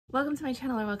Welcome to my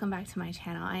channel, or welcome back to my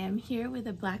channel. I am here with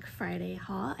a Black Friday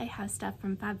haul. I have stuff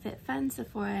from FabFitFun,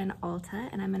 Sephora, and Ulta,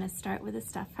 and I'm going to start with the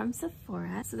stuff from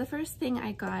Sephora. So the first thing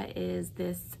I got is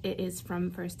this. It is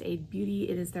from First Aid Beauty.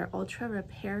 It is their Ultra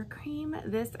Repair Cream.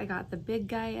 This, I got the big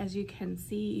guy. As you can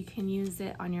see, you can use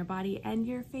it on your body and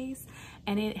your face,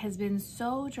 and it has been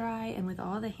so dry, and with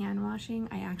all the hand washing,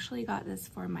 I actually got this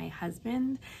for my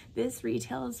husband. This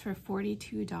retails for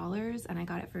 $42, and I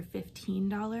got it for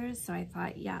 $15, so I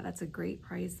thought, yeah, that's a great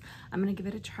price. I'm gonna give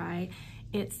it a try.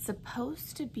 It's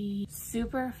supposed to be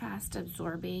super fast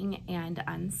absorbing and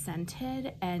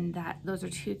unscented, and those are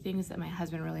two things that my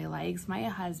husband really likes. My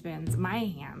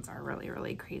hands are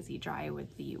really crazy dry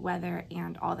with the weather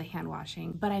and all the hand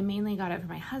washing, but I mainly got it for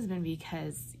my husband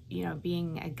because, you know,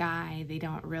 being a guy, they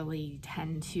don't really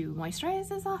tend to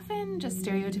moisturize as often, just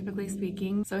stereotypically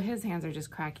speaking. So his hands are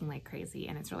just cracking like crazy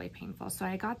and it's really painful. So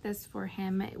I got this for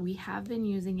him. We have been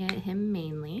using it, him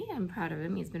mainly. I'm proud of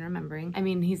him. He's been remembering. I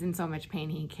mean, he's in so much pain,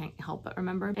 he can't help but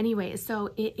remember. Anyway, so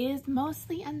it is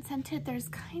mostly unscented. There's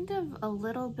kind of a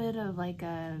little bit of like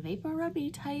a vapor rubby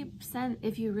type scent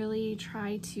if you really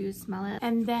try to smell it.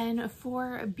 And then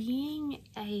for being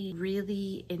a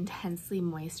really intensely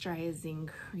moisturizing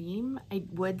cream, I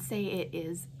would say it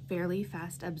is fairly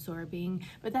fast absorbing,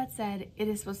 but that said, it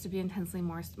is supposed to be intensely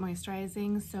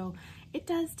moisturizing, so it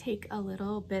does take a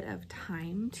little bit of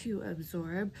time to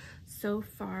absorb. So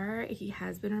far, he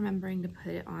has been remembering to put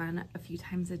it on a few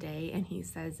times a day, and he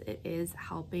says it is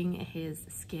helping his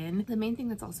skin. The main thing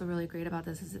that's also really great about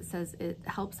this is it says it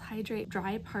helps hydrate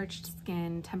dry, parched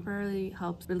skin, temporarily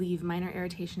helps relieve minor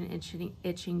irritation and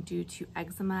itching due to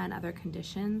eczema and other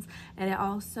conditions, and it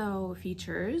also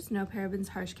features no parabens,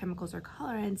 harsh chemicals, or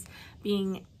colorants,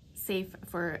 being safe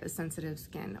for sensitive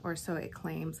skin, or so it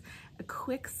claims. A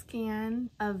quick scan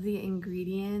of the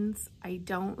ingredients, I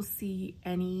don't see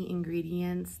any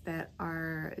ingredients that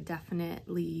are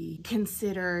definitely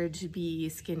considered to be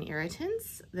skin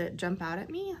irritants that jump out at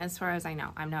me. As far as I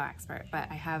know, I'm no expert, but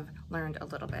I have learned a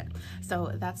little bit.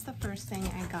 So that's the first thing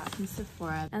I got from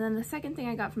Sephora. And then the second thing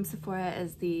I got from Sephora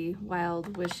is the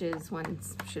Wild Wishes one.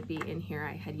 Should be in here,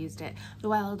 I had used it. The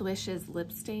Wild Wishes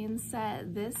lip stain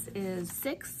set. This is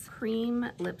 6 cream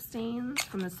lip stains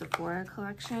from the Sephora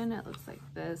collection. It looks like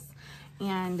this,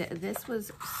 and this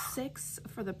was 6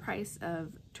 for the price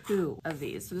of 2 of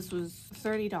these. So this was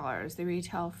 $30. They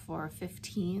retail for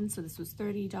 $15, so this was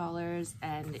 $30,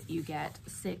 and you get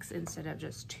 6 instead of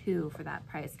just 2 for that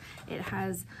price. It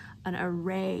has an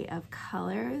array of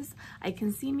colors. I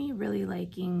can see me really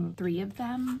liking 3 of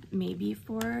them, maybe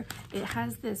 4. It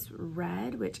has this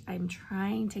red, which I'm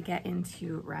trying to get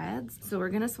into reds. So we're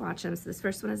gonna swatch them. So this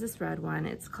first one is this red one.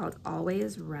 It's called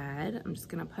Always Red. I'm just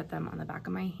gonna put them on the back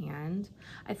of my hand.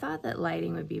 I thought that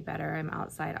lighting would be better. I'm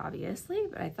outside, obviously,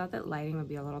 but I thought that lighting would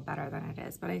be a little better than it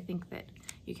is, but I think that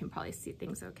you can probably see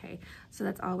things okay. So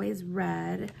that's Always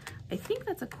Red. I think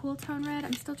that's a cool tone red.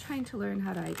 I'm still trying to learn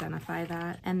how to identify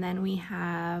that. And then we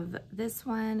have this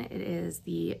one. It is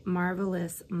the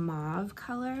Marvelous Mauve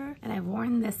color, and I've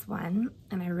worn this one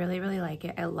and I really like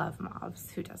it. I love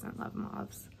mauves. Who doesn't love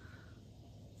mauves?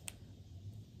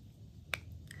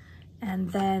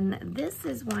 And then this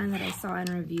is one that I saw in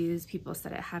reviews. People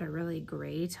said it had a really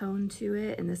gray tone to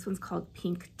it, and this one's called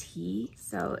Pink Tea.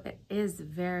 So it is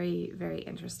very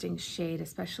interesting shade,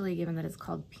 especially given that it's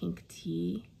called Pink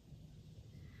Tea.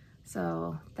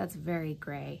 So that's very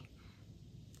gray.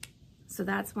 So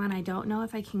that's one I don't know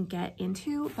if I can get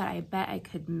into, but I bet I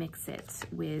could mix it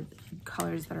with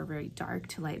colors that are very dark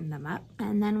to lighten them up.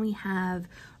 And then we have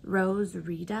Rose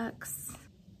Redux.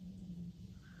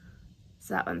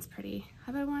 So that one's pretty.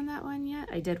 Have I worn that one yet?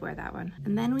 I did wear that one.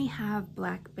 And then we have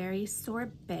Blackberry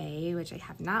Sorbet, which I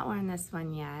have not worn this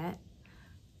one yet.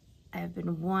 I've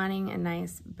been wanting a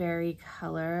nice berry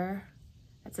color.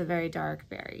 It's a very dark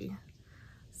berry.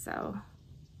 So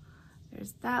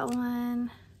there's that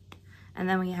one. And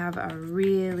then we have a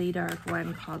really dark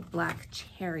one called Black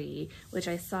Cherry, which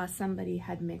I saw somebody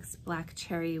had mixed Black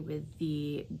Cherry with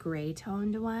the gray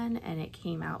toned one, and it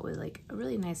came out with like a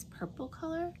really nice purple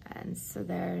color. And so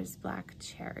there's Black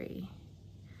Cherry.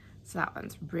 So that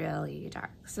one's really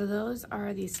dark. So those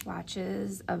are the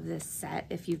swatches of this set.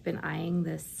 If you've been eyeing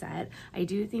this set, I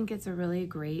do think it's a really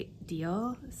great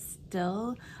deal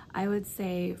still. I would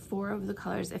say 4 of the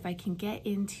colors. If I can get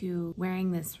into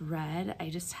wearing this red, I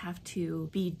just have to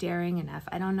be daring enough.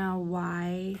 I don't know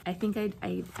why. I think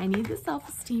I need the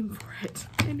self-esteem for it.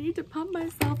 I need to pump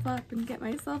myself up and get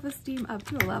my self-esteem up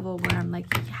to a level where I'm like,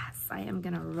 yes, I am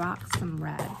gonna rock some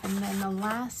red. And then the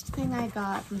last thing I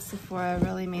got from Sephora,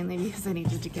 really mainly because I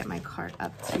needed to get my cart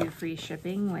up to free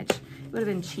shipping, which would have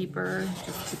been cheaper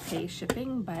just to pay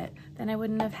shipping, but then I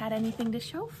wouldn't have had anything to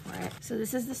show for it. So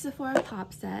this is the Sephora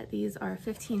pop set. These are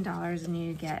 $15 and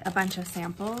you get a bunch of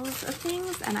samples of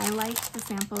things, and I liked the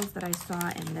samples that I saw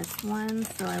in this one,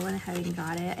 so I went ahead and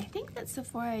got it. I think that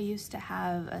Sephora used to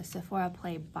have a Sephora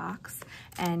Play box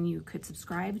and you could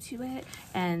subscribe to it,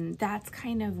 and that's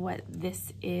kind of what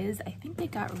this is. I think they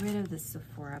got rid of the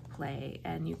Sephora Play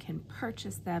and you can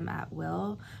purchase them at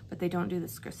will, but they don't do the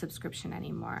subscription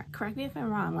anymore. Correct me if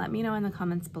I'm wrong, let me know in the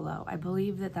comments below. I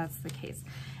believe that that's the case.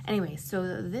 Anyway,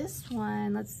 so this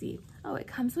one, let's see. Oh, it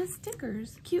comes with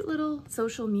stickers. Cute little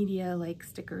social media like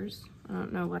stickers. I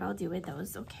don't know what I'll do with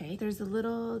those. Okay, there's a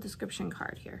little description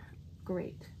card here.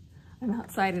 Great. I'm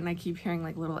outside and I keep hearing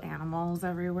like little animals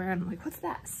everywhere and I'm like, what's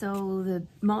that? So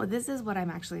this is what I'm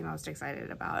actually most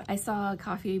excited about. I saw a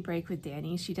Coffee Break with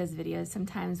Danny. She does videos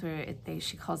sometimes where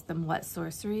she calls them What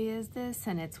Sorcery Is This?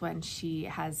 And it's when she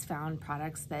has found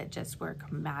products that just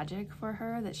work magic for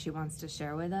her that she wants to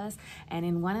share with us. And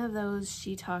in one of those,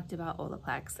 she talked about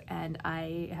Olaplex, and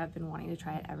I have been wanting to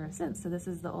try it ever since. So this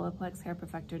is the Olaplex Hair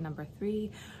Perfector number 3,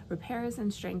 repairs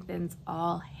and strengthens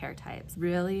all hair types.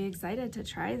 Really excited to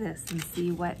try this and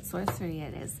see what sorcery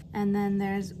it is. And then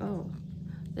there's, oh,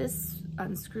 this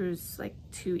unscrews like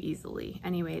too easily.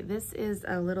 Anyway, this is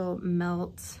a little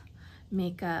Melt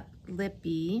Makeup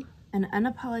Lippy, an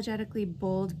unapologetically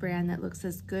bold brand that looks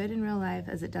as good in real life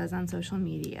as it does on social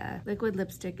media. Liquid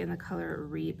lipstick in the color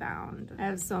Rebound. I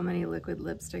have so many liquid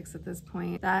lipsticks at this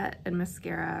point. That and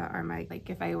mascara are my, like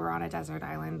if I were on a desert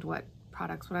island, what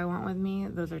products would I want with me?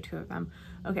 Those are 2 of them.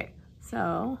 Okay,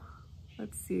 so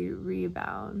let's see,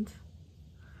 Rebound.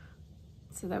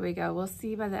 So there we go. We'll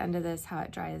see by the end of this how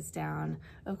it dries down.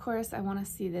 Of course, I want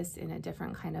to see this in a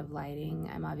different kind of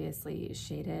lighting. I'm obviously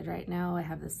shaded right now. I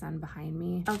have the sun behind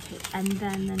me. Okay, and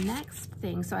then the next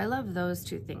thing, so I love those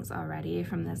 2 things already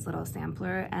from this little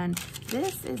sampler, and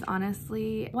this is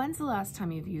honestly, when's the last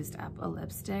time you've used up a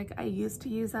lipstick? I used to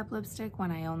use up lipstick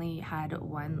when I only had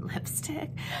 1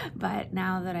 lipstick, but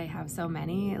now that I have so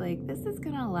many, like this is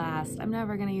gonna last. I'm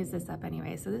never gonna use this up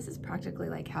anyway, so this is practically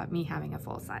like me having a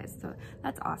full size. So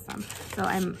that's awesome. So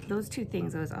those 2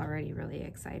 things I was already really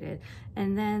excited.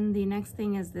 And then the next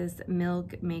thing is this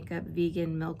Milk Makeup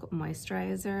Vegan Milk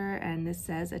Moisturizer, and this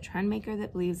says a trend maker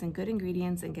that believes in good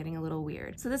ingredients and getting a little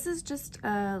weird. So this is just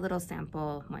a little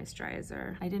sample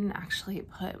moisturizer. I didn't actually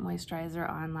put moisturizer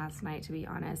on last night, to be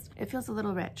honest. It feels a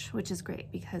little rich, which is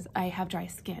great because I have dry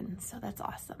skin, so that's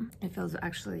awesome. It feels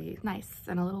actually nice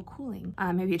and a little cooling.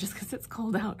 Maybe just because it's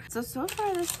cold out. So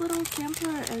far this little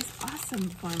sampler is awesome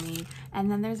for me. And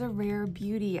then there's a rare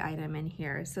beauty item in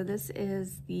here. So this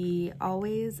is the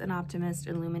Always an Optimist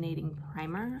Illuminating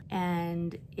Primer,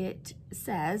 and it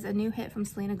says a new hit from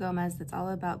Selena Gomez that's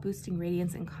all about boosting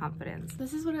radiance and confidence.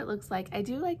 This is what it looks like. I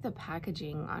do like the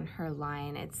packaging on her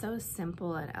line. It's so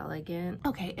simple and elegant.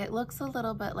 Okay, it looks a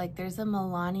little bit like there's a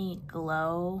Milani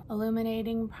Glow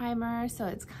Illuminating Primer, so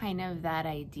it's kind of that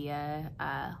idea.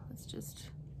 Let's just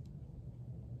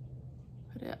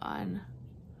put it on.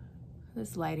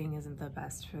 This lighting isn't the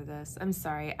best for this. I'm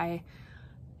sorry.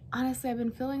 Honestly, I've been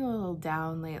feeling a little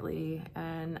down lately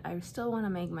and I still want to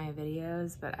make my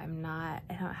videos, but I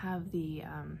don't have the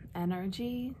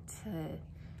energy to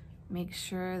make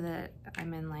sure that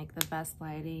I'm in like the best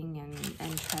lighting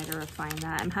and try to refine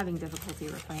that. I'm having difficulty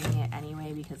refining it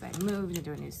anyway because I moved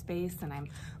into a new space, and I'm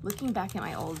looking back at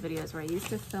my old videos where I used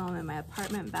to film in my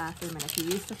apartment bathroom, and if you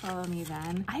used to follow me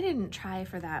then, I didn't try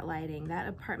for that lighting. That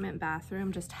apartment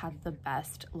bathroom just had the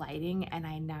best lighting and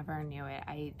I never knew it.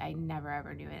 I never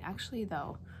ever knew it. Actually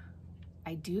though,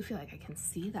 I do feel like I can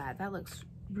see that. That looks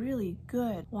really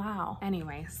good. Wow.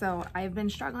 Anyway, so I've been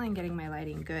struggling getting my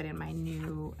lighting good in my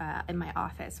new in my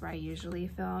office where I usually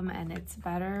film, and it's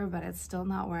better, but it's still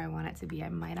not where I want it to be. I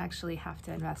might actually have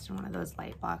to invest in one of those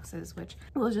light boxes, which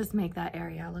will just make that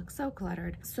area look so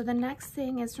cluttered. So the next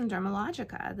thing is from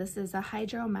Dermalogica. This is a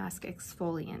Hydro Mask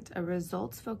Exfoliant, a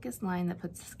results focused line that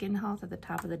puts skin health at the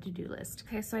top of the to-do list.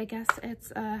 Okay, so I guess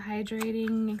it's a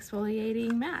hydrating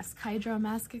exfoliating mask, Hydro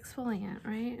Mask Exfoliant,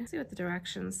 right? Let's see what the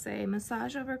directions say.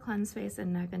 Massage over cleanse face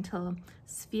and neck until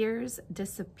spheres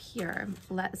disappear.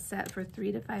 Let set for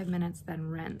 3 to 5 minutes, then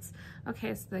rinse.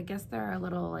 Okay, so I guess there are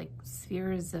little like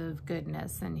spheres of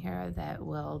goodness in here that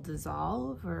will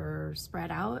dissolve or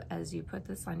spread out as you put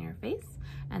this on your face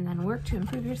and then work to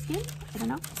improve your skin. I don't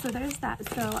know. So there's that.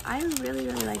 So I really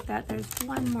like that. There's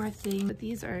one more thing, but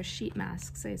these are sheet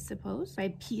masks, I suppose,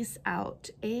 by Peace Out.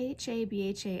 AHA,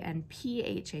 BHA, and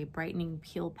PHA brightening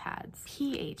peel pads.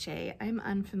 PHA, I'm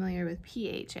unfamiliar with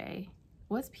PHA.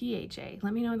 What's PHA?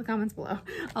 Let me know in the comments below.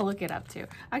 I'll look it up too.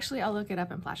 Actually, I'll look it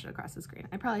up and flash it across the screen.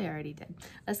 I probably already did.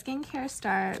 A skincare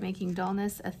star making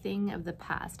dullness a thing of the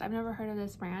past. I've never heard of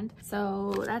this brand,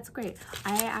 so that's great.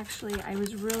 I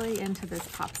was really into this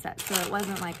pop set, so it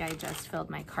wasn't like I just filled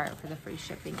my cart for the free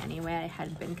shipping anyway. I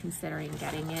had been considering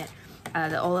getting it.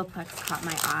 The Olaplex caught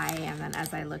my eye, and then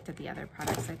as I looked at the other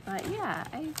products, I thought, yeah,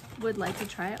 I would like to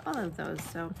try all of those.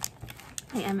 So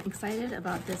I am excited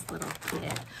about this little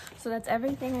kit. So that's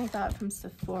everything I got from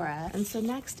Sephora. And so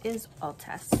next is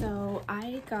Ulta. So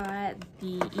I got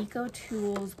the Eco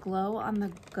Tools Glow on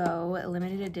the Go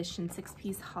limited edition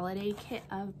 6-piece holiday kit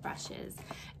of brushes.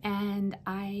 And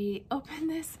I opened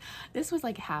this. This was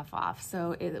like half off.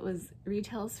 So it was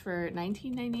retails for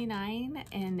 $19.99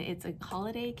 and it's a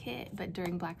holiday kit, but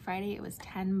during Black Friday it was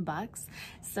 10 bucks.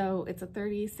 So it's a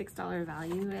 $36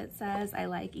 value, it says. I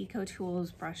like Eco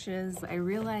Tools brushes. I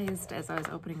realized as I was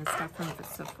opening the stuff from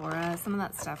Sephora, some of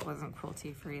that stuff wasn't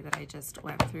cruelty-free that I just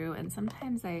went through, and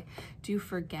sometimes I do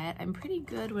forget. I'm pretty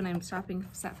good when I'm shopping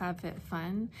at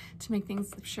FabFitFun to make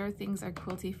sure things are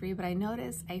cruelty-free, but I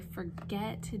notice I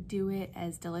forget to do it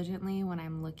as diligently when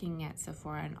I'm looking at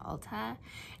Sephora and Ulta,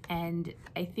 and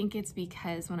I think it's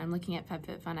because when I'm looking at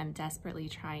FabFitFun, I'm desperately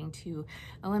trying to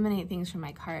eliminate things from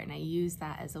my cart, and I use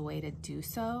that as a way to do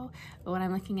so. But when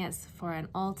I'm looking at Sephora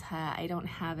and Ulta, I don't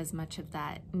have as much of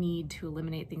that need to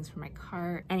eliminate things from my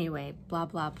cart. Anyway, blah,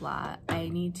 blah, blah. I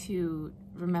need to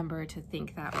remember to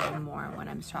think that way more when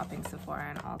I'm shopping Sephora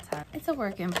and Ulta. It's a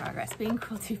work in progress. Being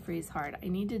cruelty-free is hard. I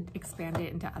need to expand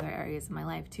it into other areas of my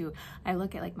life too. I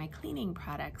look at like my cleaning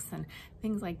products and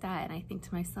things like that, and I think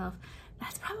to myself,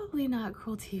 that's probably not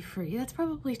cruelty-free. That's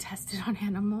probably tested on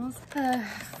animals.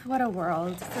 What a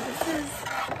world. So this is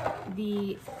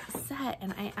the set,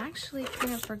 and I actually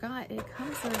kind of forgot it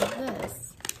comes with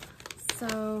this.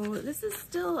 So this is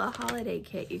still a holiday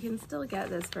kit. You can still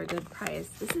get this for a good price.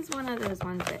 This is one of those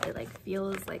ones that it like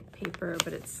feels like paper,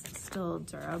 but it's still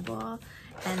durable.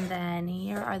 And then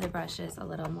here are the brushes a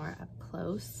little more up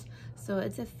close. So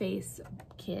it's a face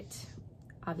kit,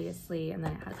 obviously, and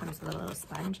then it comes with a little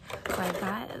sponge. So I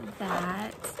got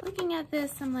that. Looking at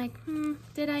this, I'm like,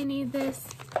 did I need this?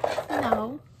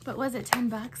 No. But was it 10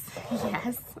 bucks?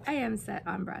 Yes. I am set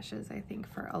on brushes, I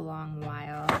think, for a long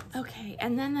while. Okay,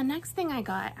 and then the next thing I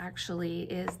got actually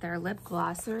is their lip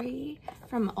glossary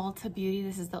from Ulta Beauty.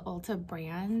 This is the Ulta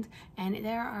brand, and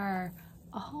there are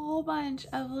a whole bunch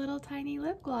of little tiny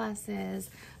lip glosses.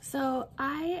 So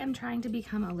I am trying to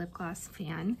become a lip gloss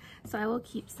fan, so I will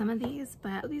keep some of these,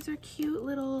 but these are cute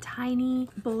little tiny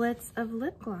bullets of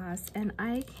lip gloss, and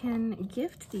I can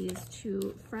gift these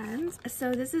to friends.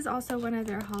 So this is also one of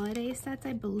their holiday sets,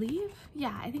 I believe.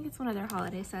 Yeah, I think it's one of their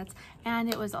holiday sets, and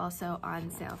it was also on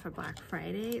sale for Black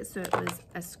Friday, so it was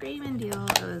a screaming deal.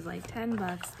 It was like 10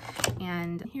 bucks,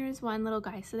 and here's one little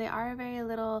guy. So they are very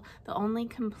little. The only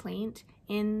complaint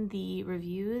in the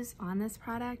reviews on this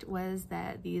product was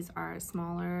that these are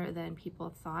smaller than people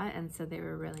thought, and so they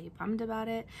were really bummed about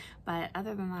it. But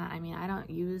other than that, I mean, I don't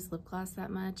use lip gloss that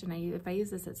much, and if I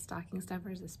use this at stocking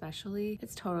stuffers especially,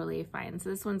 it's totally fine. So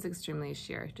this one's extremely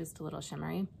sheer, just a little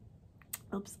shimmery.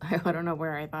 Oops, I don't know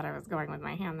where I thought I was going with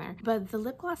my hand there. But the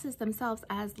lip glosses themselves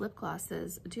as lip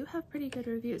glosses do have pretty good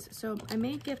reviews. So I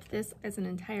may gift this as an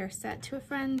entire set to a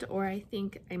friend, or I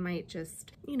think I might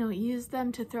just, you know, use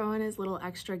them to throw in as little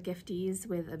extra gifties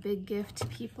with a big gift to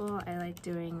people. I like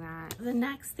doing that. The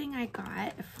next thing I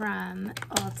got from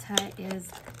Ulta is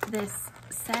this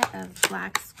set of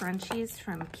black scrunchies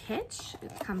from KateK.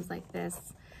 It comes like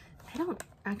this. I don't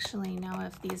actually know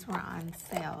if these were on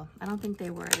sale. I don't think they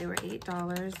were. They were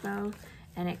 $8 though,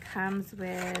 and it comes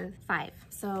with 5.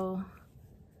 So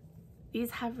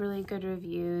these have really good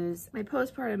reviews. My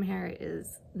postpartum hair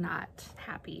is not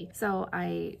happy, so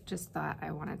I just thought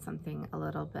I wanted something a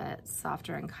little bit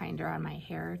softer and kinder on my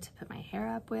hair to put my hair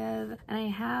up with. And I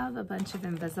have a bunch of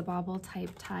Invisibobble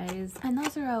type ties, and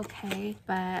those are okay,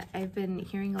 but I've been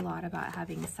hearing a lot about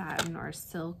having satin or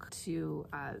silk to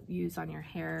use on your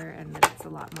hair, and that it's a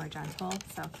lot more gentle.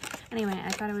 So anyway, I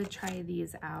thought I would try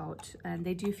these out, and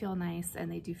they do feel nice,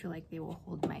 and they do feel like they will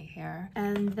hold my hair.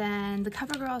 And then the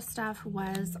CoverGirl stuff stuff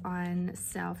was on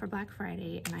sale for Black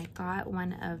Friday, and I got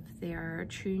one of their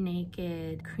True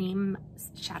Naked cream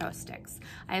shadow sticks.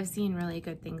 I have seen really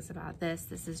good things about this.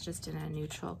 This is just in a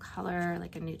neutral color,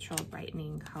 like a neutral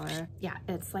brightening color. Yeah,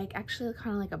 it's like actually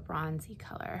kind of like a bronzy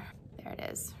color. There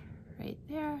it is, right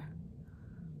there.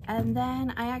 And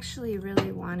then I actually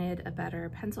really wanted a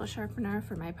better pencil sharpener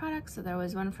for my product, so there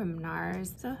was one from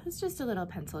NARS. So it's just a little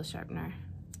pencil sharpener.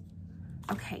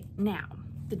 Okay, now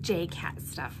the KateK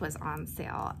stuff was on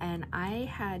sale, and I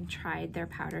had tried their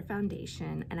powder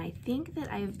foundation, and I think that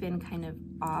I've been kind of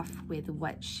off with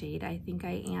what shade I think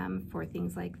I am for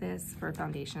things like this, for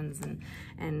foundations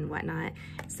and whatnot.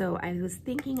 So I was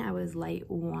thinking I was light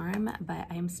warm, but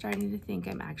I'm starting to think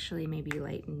I'm actually maybe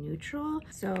light neutral.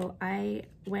 So I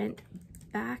went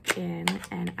back in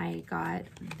and I got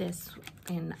this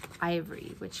in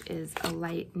Ivory, which is a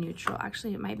light neutral.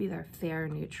 Actually, it might be their fair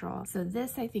neutral. So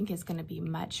this I think is going to be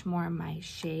much more my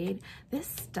shade. This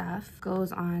stuff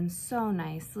goes on so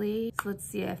nicely. So let's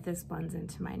see if this blends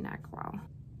into my neck well.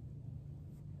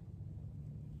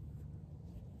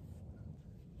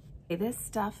 This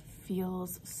stuff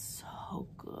feels so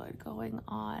good going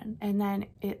on, and then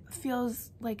it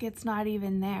feels like it's not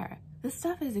even there. This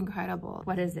stuff is incredible.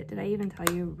 What is it? Did I even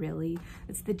tell you? Really?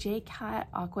 It's the KateK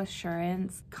Aqua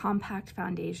Assurance Compact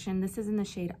Foundation. This is in the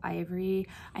shade Ivory.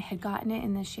 I had gotten it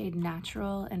in the shade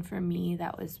Natural, and for me,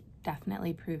 that was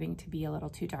definitely proving to be a little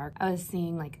too dark. I was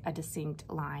seeing like a distinct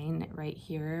line right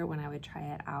here when I would try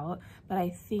it out, but I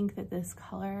think that this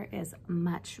color is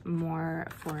much more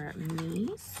for me.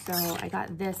 So I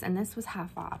got this, and this was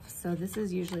half off. So this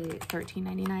is usually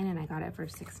 $13.99 and I got it for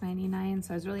 $6.99.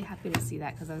 So I was really happy to see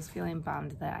that because I was feeling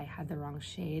bummed that I had the wrong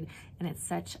shade, and it's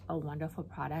such a wonderful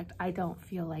product. I don't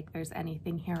feel like there's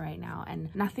anything here right now, and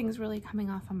nothing's really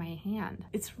coming off on my hand.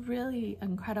 It's really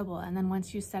incredible. And then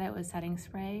once you set it with setting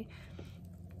spray,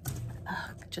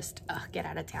 get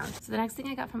out of town. So the next thing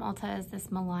I got from Ulta is this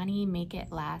Milani Make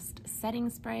It Last setting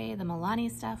spray. The Milani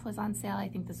stuff was on sale. I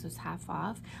think this was half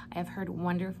off. I have heard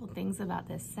wonderful things about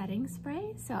this setting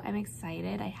spray, so I'm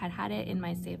excited. I had it in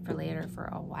my save for later for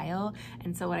a while,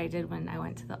 and so what I did when I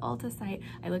went to the Ulta site,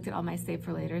 I looked at all my save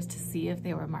for laters to see if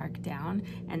they were marked down,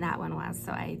 and that one was,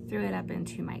 so I threw it up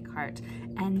into my cart.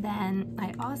 And then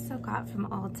I also got from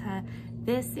Ulta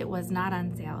this. It was not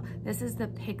on sale. This is the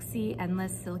Pixie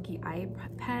Endless Silky Eye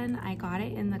Pen. I got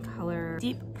it in the color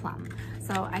Deep Plum.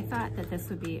 So I thought that this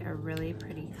would be a really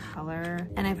pretty color,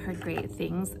 and I've heard great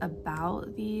things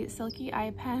about the Silky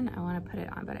Eye Pen. I want to put it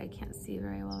on, but I can't see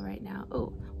very well right now.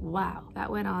 Oh, wow.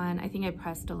 That went on. I think I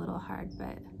pressed a little hard,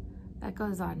 but that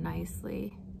goes on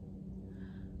nicely.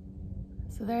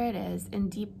 So there it is in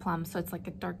Deep Plum. So it's like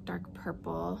a dark, dark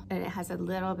purple, and it has a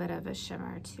little bit of a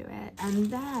shimmer to it.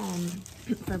 And then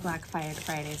for Black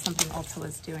Friday, something Ulta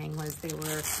was doing was they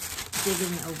were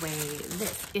giving away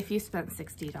this. If you spent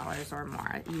 $60 or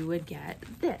more, you would get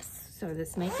this. So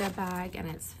this makeup bag, and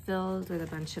it's filled with a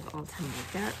bunch of Ulta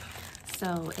makeup.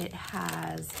 So it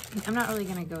has, I'm not really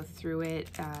gonna go through it,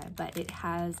 but it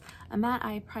has a matte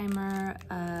eye primer,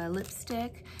 a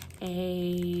lipstick,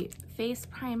 a face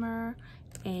primer,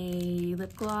 a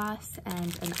lip gloss, and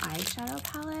an eyeshadow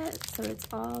palette. So it's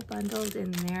all bundled in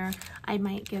there. I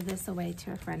might give this away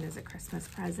to a friend as a Christmas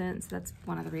present. So that's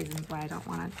one of the reasons why I don't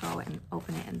want to go and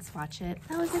open it and swatch it.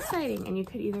 That was exciting. And you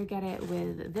could either get it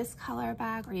with this color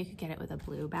bag, or you could get it with a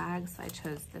blue bag. So I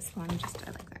chose this one,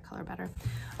 I like that color better.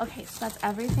 Okay, so that's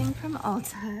everything from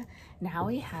Ulta. Now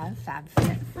we have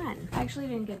FabFitFun. I actually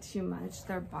didn't get too much.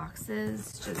 Their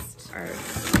boxes just are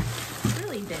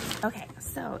really big. Okay,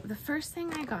 so the first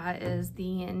thing I got is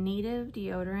the Native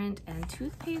deodorant and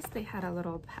toothpaste. They had a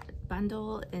little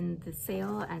bundle in the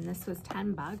sale, and this was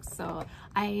 10 bucks. So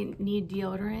I need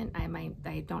deodorant.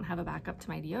 I don't have a backup to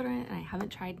my deodorant, and I haven't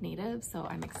tried Native, so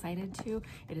I'm excited to.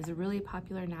 It is a really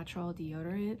popular natural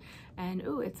deodorant, and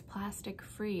ooh, it's plastic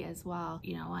free as well.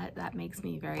 You know what? That makes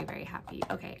me very, very happy.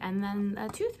 Okay, and then a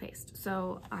toothpaste.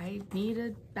 So I need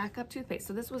a backup toothpaste.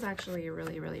 So this was actually a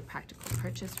really, really practical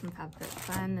purchase from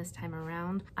FabFitFun this time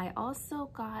around. I also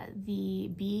got the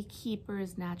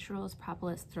Beekeeper's Naturals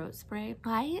Propolis Throat Spray.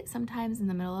 I sometimes in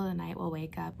the middle of the night will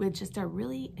wake up with just a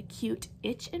really acute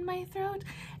itch in my throat,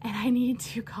 and I need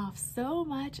to cough so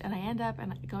much, and I end up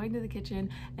going to the kitchen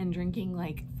and drinking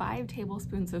like 5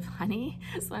 tablespoons of honey.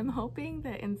 So I'm hoping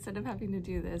that instead of having to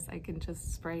do this, I can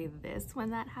just spray this when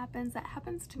that happens. That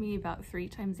happens to me about 3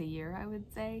 times a year, I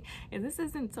would say. And this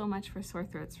isn't so much for sore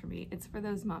throats for me. It's for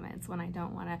those moments when I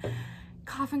don't want to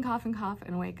cough and cough and cough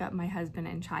and wake up my husband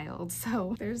and child.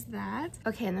 So there's that.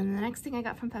 Okay, and then the next thing I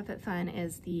got from FabFitFun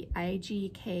is the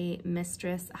IGK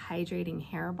Mistress Hydrating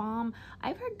Hair Balm.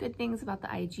 I've heard good things about the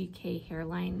IGK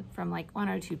hairline from like 1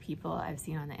 or 2 people I've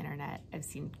seen on the internet. I've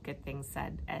seen good things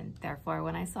said, and therefore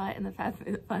when I saw it in the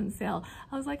FabFitFun sale,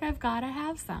 I was like, I've gotta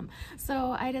have some.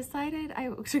 So I decided I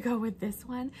should go with this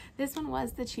one. This one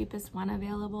was the cheapest one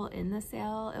available in the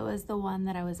sale. It was the one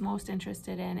that I was most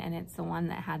interested in, and it's the one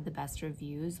that had the best reviews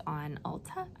on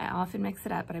Ulta. I often mix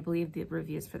it up, but I believe the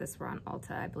reviews for this were on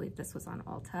Ulta. I believe this was on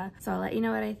Ulta. So I'll let you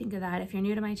know what I think of that. If you're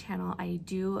new to my channel, I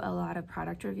do a lot of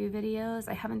product review videos.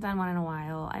 I haven't done one in a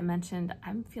while. I mentioned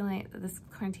I'm feeling, this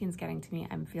quarantine's getting to me.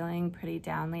 I'm feeling pretty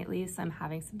down lately, so I'm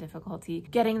having some difficulty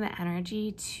getting the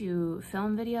energy to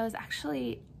film videos.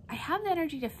 Actually, I have the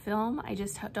energy to film, I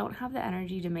just don't have the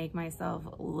energy to make myself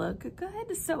look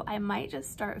good. So I might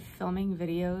just start filming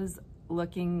videos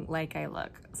looking like I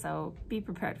look. So be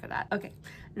prepared for that. Okay,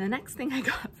 and the next thing I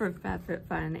got for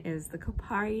FabFitFun is the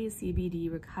Kopari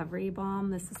CBD Recovery Balm.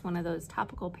 This is one of those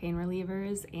topical pain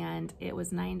relievers, and it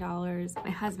was $9. My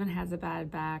husband has a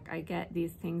bad back. I get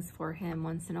these things for him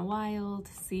once in a while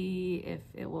to see if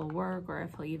it will work or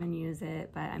if he'll even use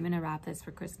it, but I'm gonna wrap this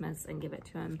for Christmas and give it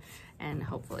to him, and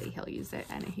hopefully he'll use it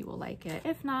and he will like it.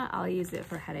 If not, I'll use it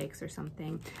for headaches or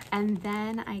something. And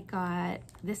then I got,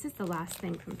 this is the last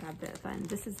thing from FabFitFun.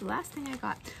 This is the last thing I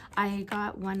got. I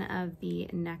got one of the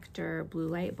Nectar blue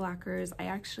light blockers. I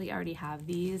actually already have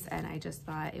these, and I just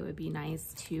thought it would be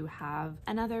nice to have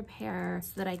another pair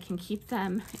so that I can keep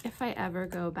them if I ever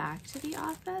go back to the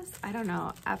office. I don't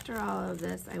know. After all of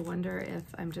this, I wonder if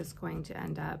I'm just going to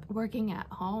end up working at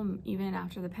home even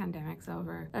after the pandemic's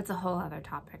over. That's a whole other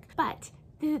topic. But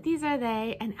these are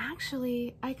they, and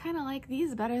actually I kind of like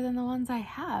these better than the ones I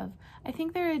have. I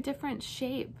think they're a different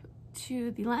shape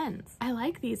to the lens. I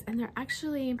like these, and they're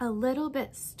actually a little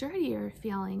bit sturdier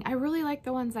feeling. I really like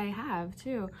the ones I have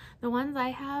too. The ones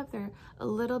I have, they're a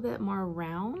little bit more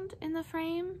round in the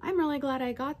frame. I'm really glad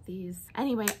I got these.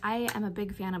 Anyway, I am a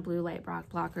big fan of blue light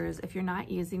blockers. If you're not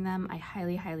using them, I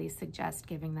highly suggest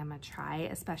giving them a try,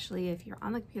 especially if you're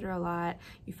on the computer a lot,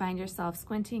 you find yourself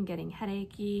squinting, getting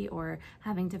headachy, or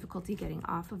having difficulty getting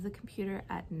off of the computer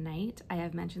at night. I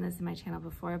have mentioned this in my channel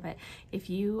before, but if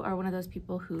you are one of those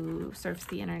people who surfs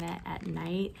the internet at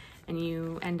night and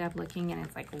you end up looking and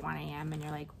it's like 1 a.m. and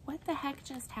you're like, what the heck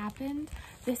just happened?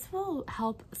 This will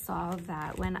help solve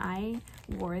that. When I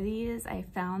wore these, I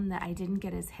found that I didn't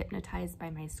get as hypnotized by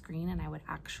my screen, and I would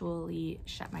actually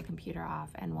shut my computer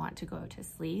off and want to go to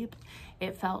sleep.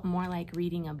 It felt more like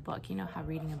reading a book. You know how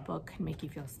reading a book can make you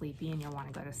feel sleepy and you'll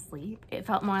want to go to sleep? It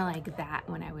felt more like that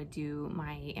when I would do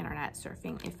my internet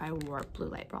surfing if I wore blue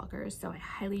light blockers. So I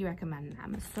highly recommend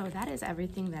them. So that is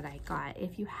everything that I got.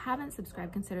 If you haven't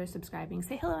subscribed, consider subscribing.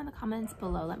 Say hello in the comments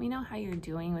below. Let me know how you're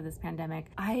doing with this pandemic.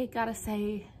 I gotta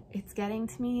say, it's getting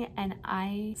to me, and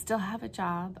I still have a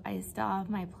job. I still have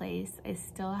my place. I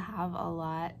still have a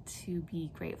lot to be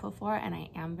grateful for, and I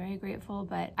am very grateful,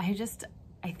 but I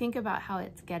think about how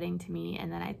it's getting to me,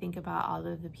 and then I think about all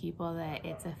of the people that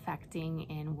it's affecting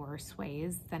in worse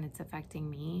ways than it's affecting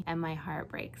me, and my heart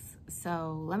breaks.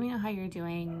 So let me know how you're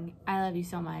doing. I love you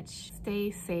so much.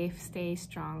 Stay safe, stay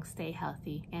strong, stay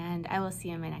healthy, and I will see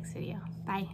you in my next video. Bye.